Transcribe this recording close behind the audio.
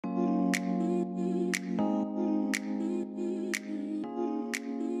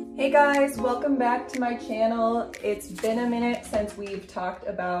Hey guys, welcome back to my channel. It's been a minute since we've talked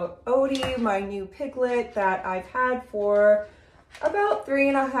about Odie, my new piglet that I've had for about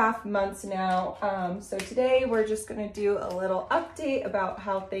 3.5 months now. So today we're just gonna do a little update about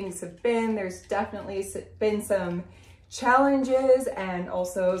how things have been. There's definitely been some challenges and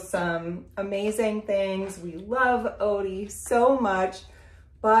also some amazing things. We love Odie so much,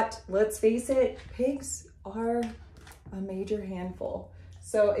 but let's face it, pigs are a major handful.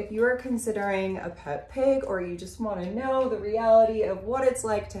 So if you are considering a pet pig or you just want to know the reality of what it's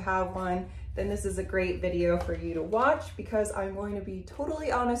like to have one, then this is a great video for you to watch because I'm going to be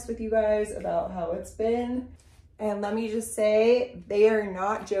totally honest with you guys about how it's been. And let me just say, they are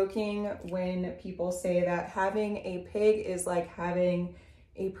not joking when people say that having a pig is like having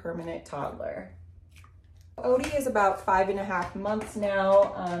a permanent toddler. Odie is about 5.5 months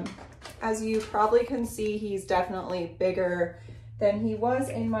now. As you probably can see, he's definitely bigger than he was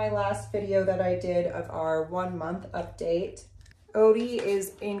in my last video that I did of our 1-month update. Odie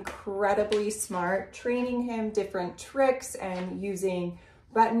is incredibly smart. Training him different tricks and using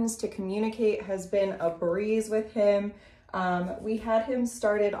buttons to communicate has been a breeze with him. We had him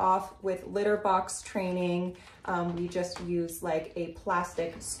started off with litter box training. We just used like a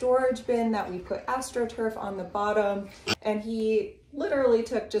plastic storage bin that we put AstroTurf on the bottom, and he literally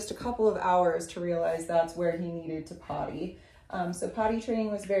took just a couple of hours to realize that's where he needed to potty. So potty training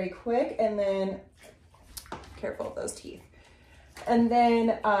was very quick, and then, careful of those teeth. And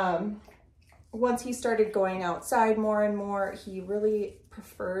then once he started going outside more and more, he really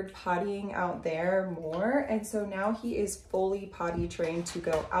preferred pottying out there more. And so now he is fully potty trained to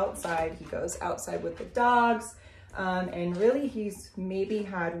go outside. He goes outside with the dogs. And really he's maybe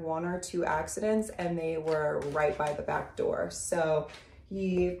had 1 or 2 accidents and they were right by the back door. So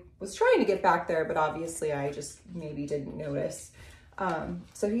he was trying to get back there, but obviously I just maybe didn't notice.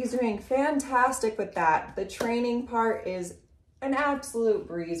 So he's doing fantastic with that. The training part is an absolute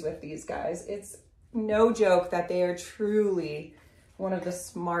breeze with these guys. It's no joke that they are truly one of the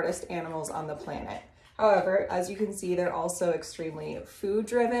smartest animals on the planet. However, as you can see, they're also extremely food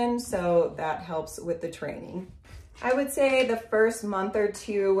driven, so that helps with the training. I would say the first month or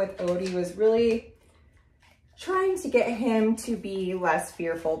 2 with Odie was really trying to get him to be less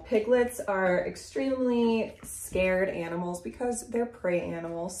fearful. Piglets are extremely scared animals because they're prey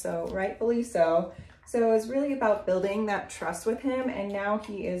animals, so rightfully so. So it was really about building that trust with him, and now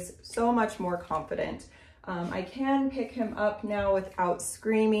he is so much more confident. I can pick him up now without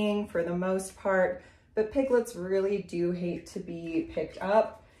screaming for the most part, but piglets really do hate to be picked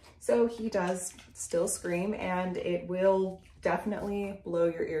up. So he does still scream, and it will definitely blow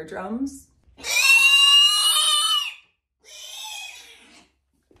your eardrums.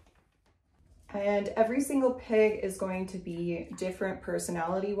 And every single pig is going to be different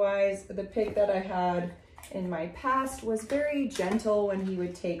personality-wise. The pig that I had in my past was very gentle when he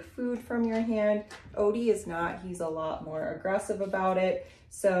would take food from your hand. Odie is not. He's a lot more aggressive about it.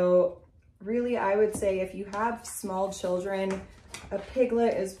 So really, I would say if you have small children, a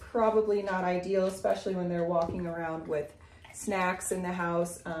piglet is probably not ideal, especially when they're walking around with snacks in the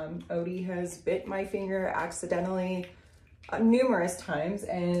house. Odie has bit my finger accidentally numerous times,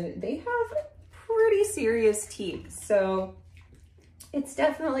 and they have pretty serious teeth. So it's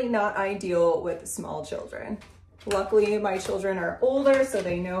definitely not ideal with small children. Luckily, my children are older, so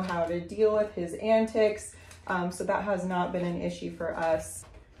they know how to deal with his antics. So that has not been an issue for us.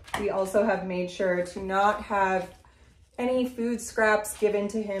 We also have made sure to not have any food scraps given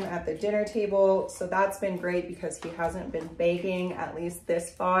to him at the dinner table. So that's been great because he hasn't been begging, at least this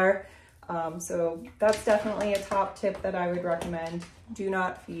far. So that's definitely a top tip that I would recommend. Do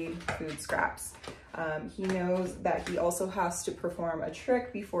not feed food scraps. He knows that he also has to perform a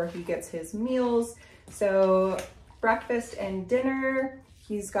trick before he gets his meals. So breakfast and dinner,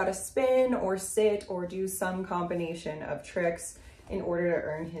 he's got to spin or sit or do some combination of tricks in order to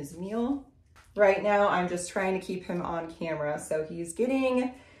earn his meal. Right now, I'm just trying to keep him on camera. So he's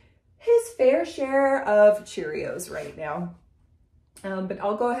getting his fair share of Cheerios right now. But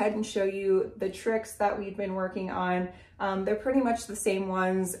I'll go ahead and show you the tricks that we've been working on. They're pretty much the same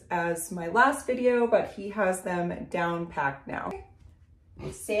ones as my last video, but he has them down packed now.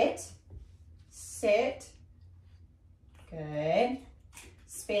 Sit, sit, good.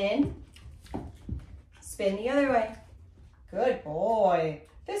 Spin, spin the other way. Good boy.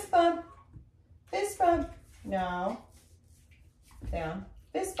 Fist bump, no, down,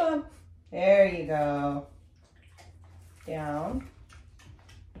 fist bump. There you go. Down.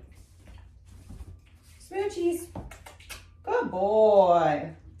 Smoochies. Good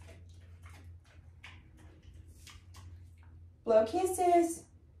boy. Blow kisses.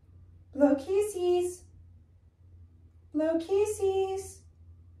 Blow kisses. Blow kisses.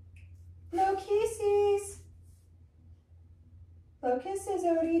 Blow kisses. Blow kisses,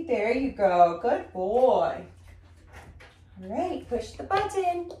 Odie. There you go. Good boy. All right, push the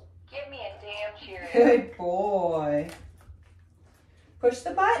button. Give me a damn Cheerio. Good boy. Push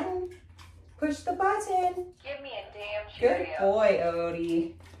the button. Push the button. Give me a damn Cheerio. Good boy,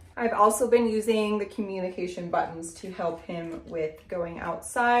 Odie. I've also been using the communication buttons to help him with going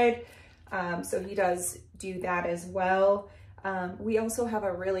outside. So he does do that as well. We also have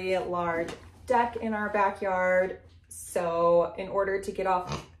a really large deck in our backyard. So in order to get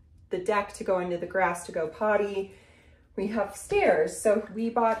off the deck to go into the grass to go potty, we have stairs. So we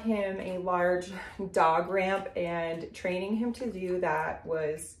bought him a large dog ramp, and training him to do that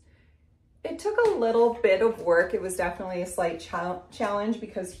it took a little bit of work. It was definitely a slight challenge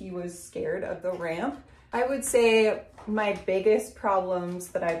because he was scared of the ramp. I would say my biggest problems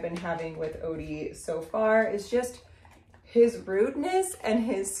that I've been having with Odie so far is just his rudeness and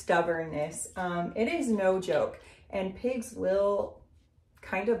his stubbornness. It is no joke, and pigs will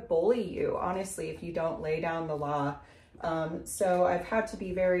kind of bully you, honestly, if you don't lay down the law. So I've had to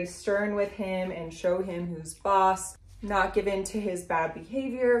be very stern with him and show him who's boss, not give in to his bad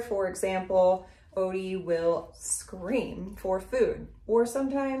behavior. For example, Odie will scream for food or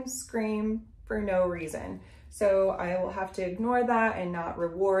sometimes scream for no reason. So I will have to ignore that and not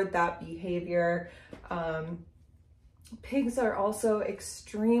reward that behavior. Pigs are also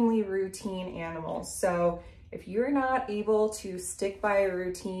extremely routine animals. So if you're not able to stick by a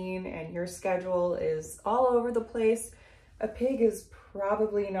routine and your schedule is all over the place, a pig is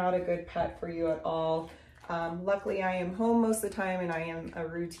probably not a good pet for you at all. Luckily, I am home most of the time and I am a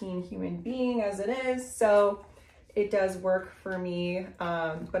routine human being as it is, so it does work for me.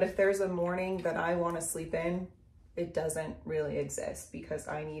 But if there's a morning that I want to sleep in, it doesn't really exist because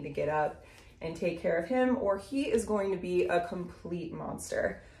I need to get up and take care of him, or he is going to be a complete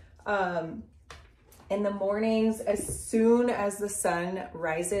monster. In the mornings, as soon as the sun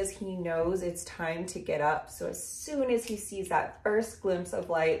rises, he knows it's time to get up. So as soon as he sees that first glimpse of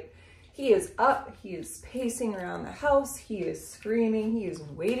light, he is up, he is pacing around the house, he is screaming, he is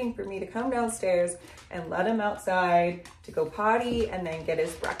waiting for me to come downstairs and let him outside to go potty and then get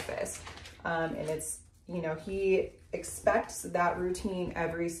his breakfast. And it's, you know, he expects that routine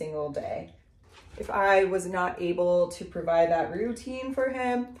every single day. If I was not able to provide that routine for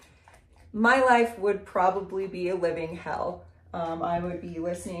him, my life would probably be a living hell. I would be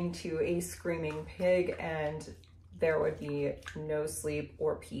listening to a screaming pig and there would be no sleep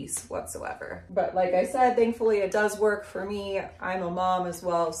or peace whatsoever. But like I said, thankfully it does work for me. I'm a mom as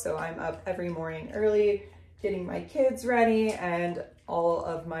well, so I'm up every morning early, getting my kids ready and all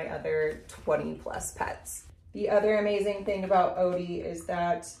of my other 20+ pets. The other amazing thing about Odie is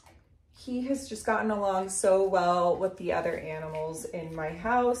that he has just gotten along so well with the other animals in my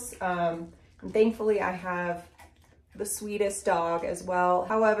house. And thankfully I have the sweetest dog as well.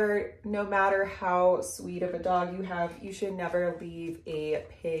 However, no matter how sweet of a dog you have, you should never leave a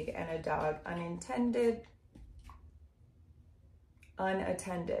pig and a dog unattended,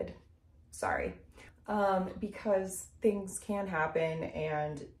 sorry, because things can happen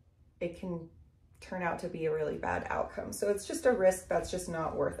and it can turn out to be a really bad outcome. So it's just a risk that's just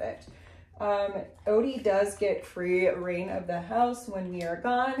not worth it. Odie does get free reign of the house when we are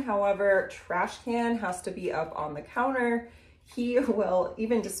gone. However, trash can has to be up on the counter. He will,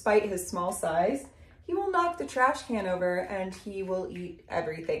 even despite his small size, he will knock the trash can over and he will eat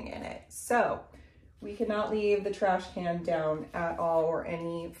everything in it. So we cannot leave the trash can down at all or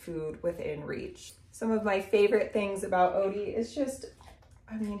any food within reach. Some of my favorite things about Odie is just,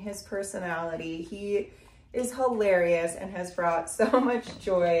 I mean, his personality. He is hilarious and has brought so much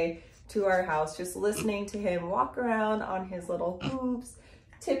joy to our house. Just listening to him walk around on his little hooves,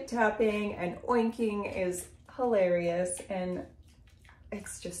 tip-tapping and oinking is hilarious, and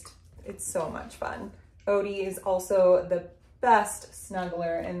it's so much fun. Odie is also the best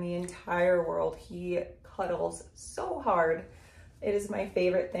snuggler in the entire world. He cuddles so hard. It is my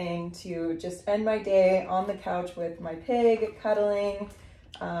favorite thing to just end my day on the couch with my pig cuddling.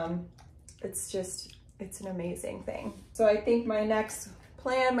 It's an amazing thing. So I think my next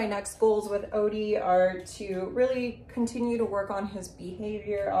plan, my next goals with Odie are to really continue to work on his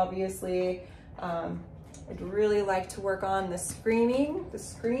behavior, obviously. I'd really like to work on the screaming. The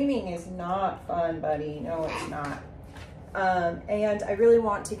screaming is not fun, buddy. No, it's not. And I really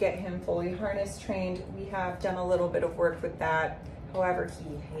want to get him fully harness trained. We have done a little bit of work with that. However,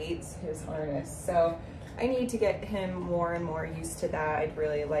 he hates his harness. So I need to get him more and more used to that. I'd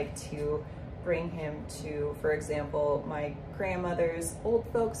really like to bring him to, for example, my grandmother's old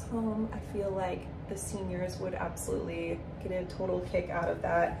folks home. I feel like the seniors would absolutely get a total kick out of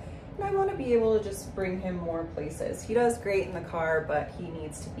that. And I want to be able to just bring him more places. He does great in the car, but he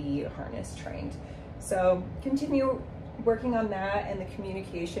needs to be harness trained. So continue working on that and the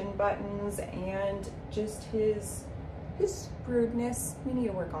communication buttons and just his rudeness. We need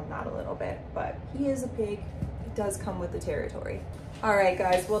to work on that a little bit, but he is a pig. It does come with the territory. All right,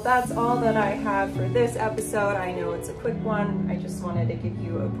 guys, well, that's all that I have for this episode. I know it's a quick one. I just wanted to give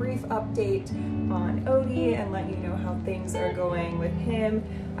you a brief update on Odie and let you know how things are going with him.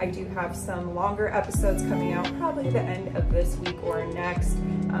 I do have some longer episodes coming out, probably the end of this week or next.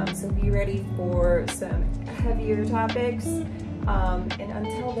 So be ready for some heavier topics. And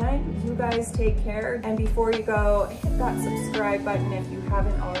until then, you guys take care. And before you go, hit that subscribe button if you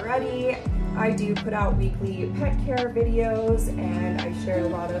haven't already. I do put out weekly pet care videos, and I share a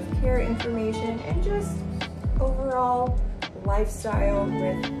lot of care information and just overall lifestyle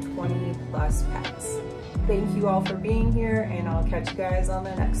with 20+ pets. Thank you all for being here, and I'll catch you guys on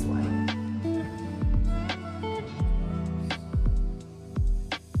the next one.